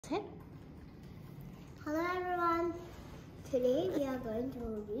it? Hello everyone. Today we are going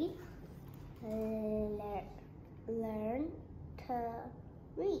to read Learn to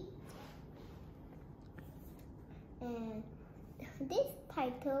Read. And this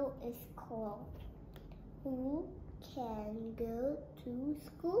title is called Who Can Go to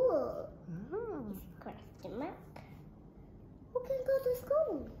School? It's question mark. Who can go to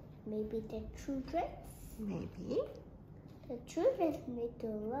school? Maybe the children? Maybe. The children need to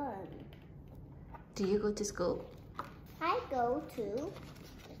learn. Do you go to school? I go to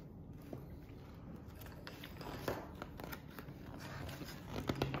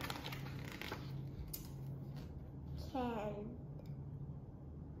Can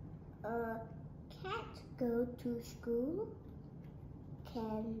a cat go to school?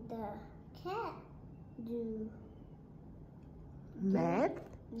 Can the cat do Math?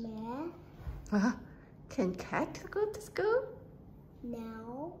 math? Can cat go to school?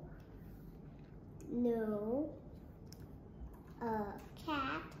 No. No. A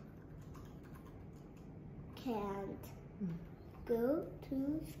cat can't go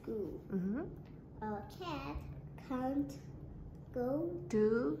to school. A cat can't go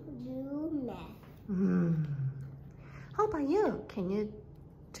Do math. How about you? Can you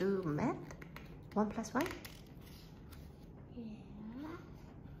do math? 1 plus 1? Yeah.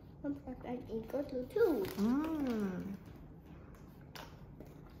 1 plus 1 equal to 2.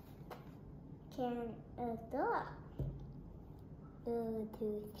 Can a dog go to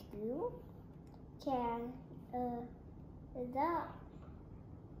school? Can a dog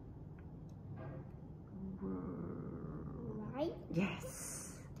ride?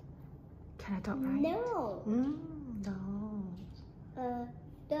 Yes. Can a dog ride? No. No. A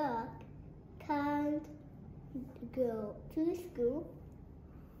dog can't go to school.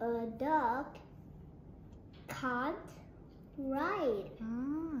 A dog can't ride.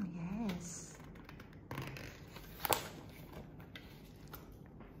 Yes.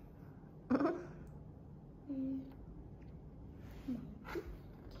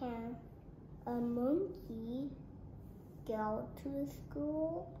 Can a monkey go to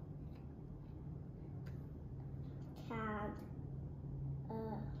school? Can a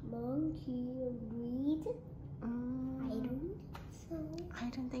monkey read? I don't think so. I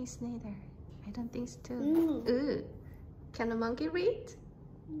don't think so neither. I don't think so too. Can a monkey read?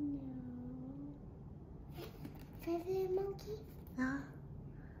 No. Feather monkey? No.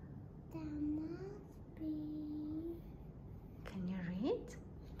 There must be. Can you read?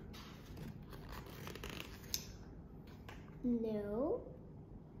 No.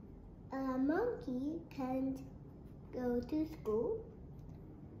 A monkey can't go to school.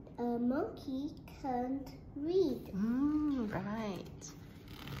 A monkey can't read. Right.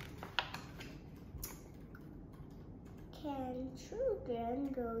 Can children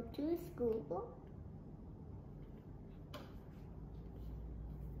go to school?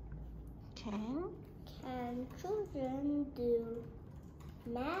 Can children do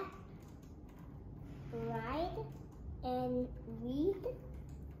math, write, and read?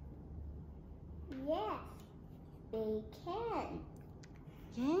 Yes, they can.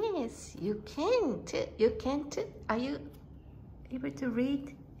 Yes, you can too. You can too. Are you able to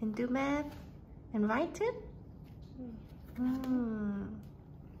read and do math and write it?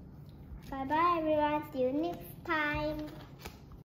 Bye bye everyone. See you next time.